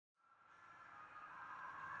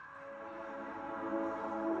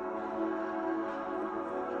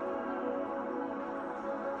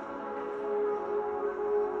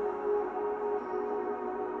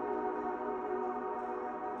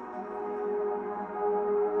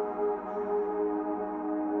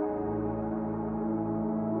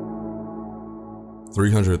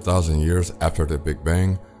300,000 years after the Big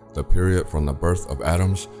Bang, the period from the birth of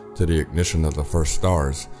atoms to the ignition of the first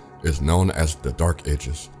stars, is known as the Dark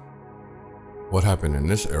Ages. What happened in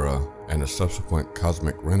this era and the subsequent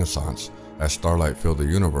cosmic renaissance as starlight filled the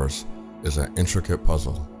universe is an intricate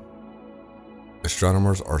puzzle.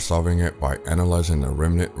 Astronomers are solving it by analyzing the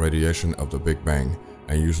remnant radiation of the Big Bang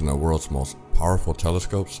and using the world's most powerful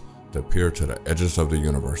telescopes to peer to the edges of the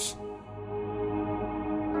universe.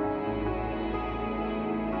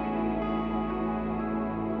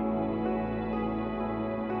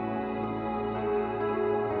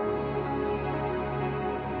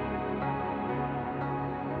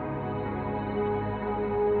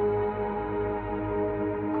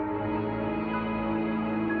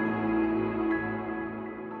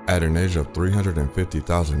 At an age of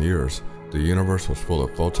 350,000 years, the universe was full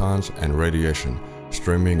of photons and radiation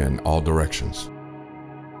streaming in all directions.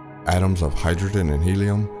 Atoms of hydrogen and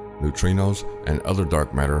helium, neutrinos, and other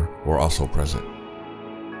dark matter were also present.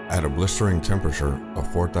 At a blistering temperature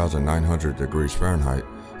of 4,900 degrees Fahrenheit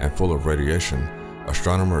and full of radiation,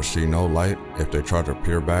 astronomers see no light if they try to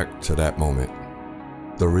peer back to that moment.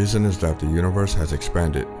 The reason is that the universe has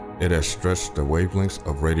expanded. It has stretched the wavelengths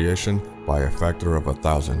of radiation by a factor of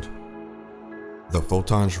 1,000. The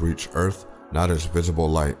photons reach Earth not as visible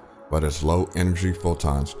light, but as low-energy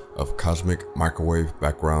photons of cosmic microwave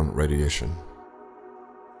background radiation.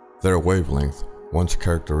 Their wavelength, once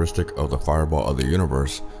characteristic of the fireball of the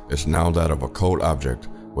universe, is now that of a cold object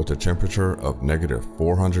with a temperature of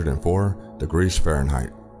 -404 degrees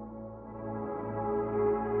Fahrenheit.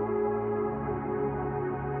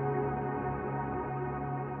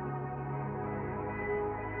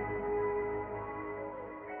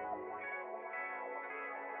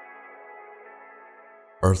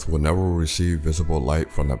 Earth will never receive visible light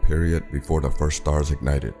from the period before the first stars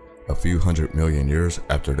ignited, a few hundred million years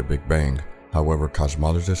after the Big Bang. However,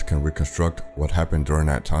 cosmologists can reconstruct what happened during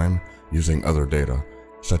that time using other data,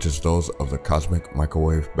 such as those of the cosmic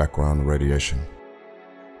microwave background radiation.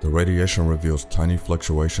 The radiation reveals tiny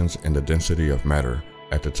fluctuations in the density of matter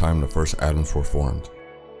at the time the first atoms were formed.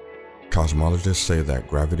 Cosmologists say that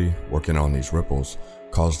gravity, working on these ripples,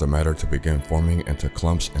 caused the matter to begin forming into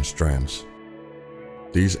clumps and strands.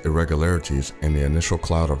 These irregularities in the initial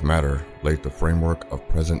cloud of matter laid the framework of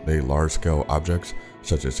present-day large-scale objects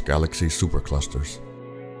such as galaxy superclusters.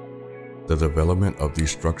 The development of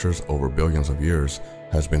these structures over billions of years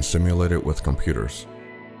has been simulated with computers.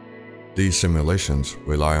 These simulations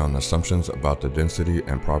rely on assumptions about the density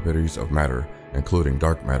and properties of matter, including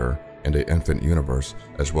dark matter, in the infant universe,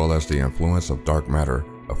 as well as the influence of dark matter,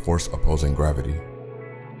 a force opposing gravity.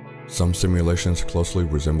 Some simulations closely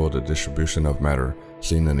resemble the distribution of matter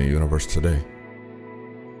seen in the universe today.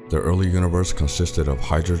 The early universe consisted of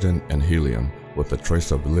hydrogen and helium with a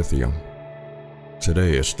trace of lithium.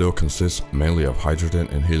 Today it still consists mainly of hydrogen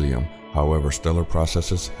and helium, however stellar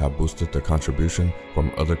processes have boosted the contribution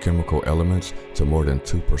from other chemical elements to more than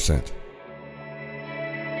 2%.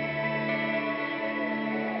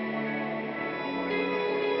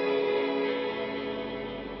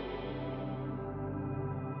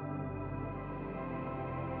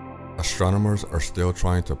 Astronomers are still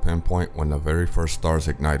trying to pinpoint when the very first stars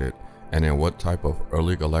ignited and in what type of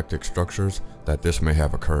early galactic structures that this may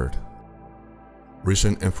have occurred.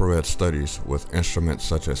 Recent infrared studies with instruments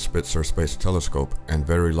such as Spitzer Space Telescope and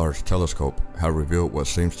Very Large Telescope have revealed what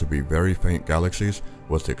seems to be very faint galaxies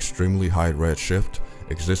with extremely high redshift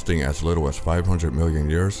existing as little as 500 million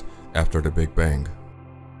years after the Big Bang.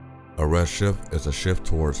 A redshift is a shift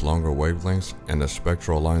towards longer wavelengths in the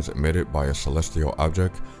spectral lines emitted by a celestial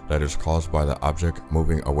object that is caused by the object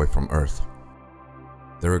moving away from Earth.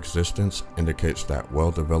 Their existence indicates that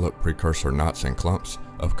well-developed precursor knots and clumps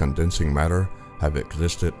of condensing matter have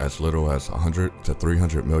existed as little as 100 to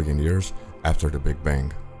 300 million years after the Big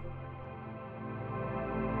Bang.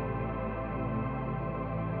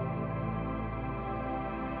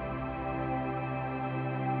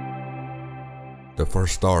 The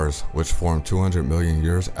first stars, which formed 200 million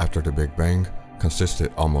years after the Big Bang,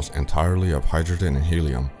 consisted almost entirely of hydrogen and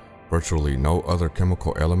helium. Virtually no other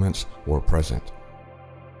chemical elements were present.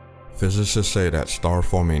 Physicists say that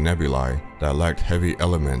star-forming nebulae that lacked heavy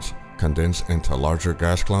elements condensed into larger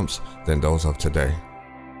gas clumps than those of today.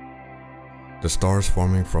 The stars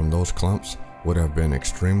forming from those clumps would have been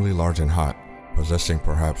extremely large and hot, possessing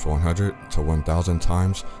perhaps 100 to 1,000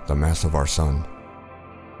 times the mass of our Sun.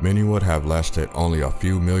 Many would have lasted only a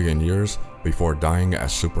few million years before dying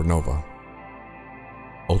as supernova.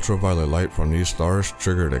 Ultraviolet light from these stars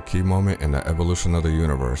triggered a key moment in the evolution of the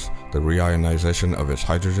universe, the reionization of its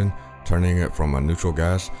hydrogen turning it from a neutral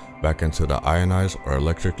gas back into the ionized or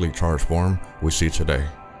electrically charged form we see today.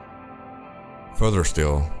 Further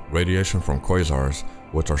still, radiation from quasars,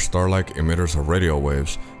 which are star-like emitters of radio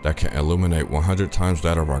waves that can illuminate 100 times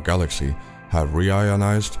that of our galaxy, have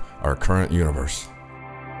reionized our current universe.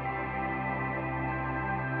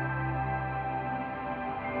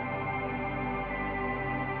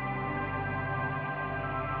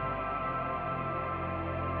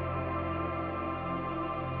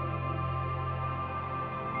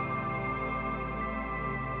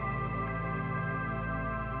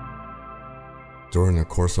 During the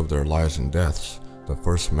course of their lives and deaths, the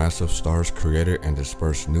first massive stars created and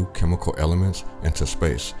dispersed new chemical elements into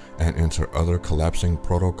space and into other collapsing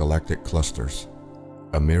proto-galactic clusters.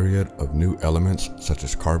 A myriad of new elements such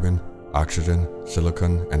as carbon, oxygen,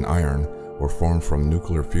 silicon, and iron were formed from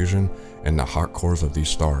nuclear fusion in the hot cores of these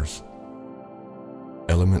stars.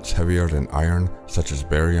 Elements heavier than iron, such as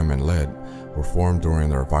barium and lead, were formed during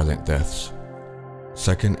their violent deaths.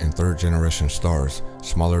 Second and third generation stars,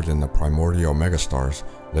 smaller than the primordial megastars,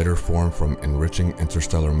 later formed from enriching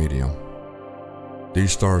interstellar medium.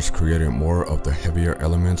 These stars created more of the heavier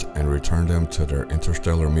elements and returned them to their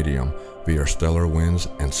interstellar medium via stellar winds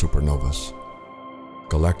and supernovas.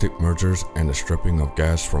 Galactic mergers and the stripping of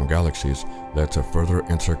gas from galaxies led to further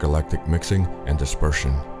intergalactic mixing and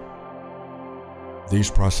dispersion. These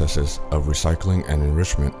processes of recycling and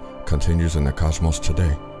enrichment continues in the cosmos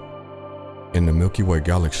today. In the Milky Way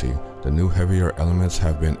galaxy, the new heavier elements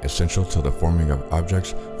have been essential to the forming of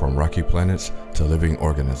objects from rocky planets to living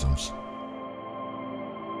organisms.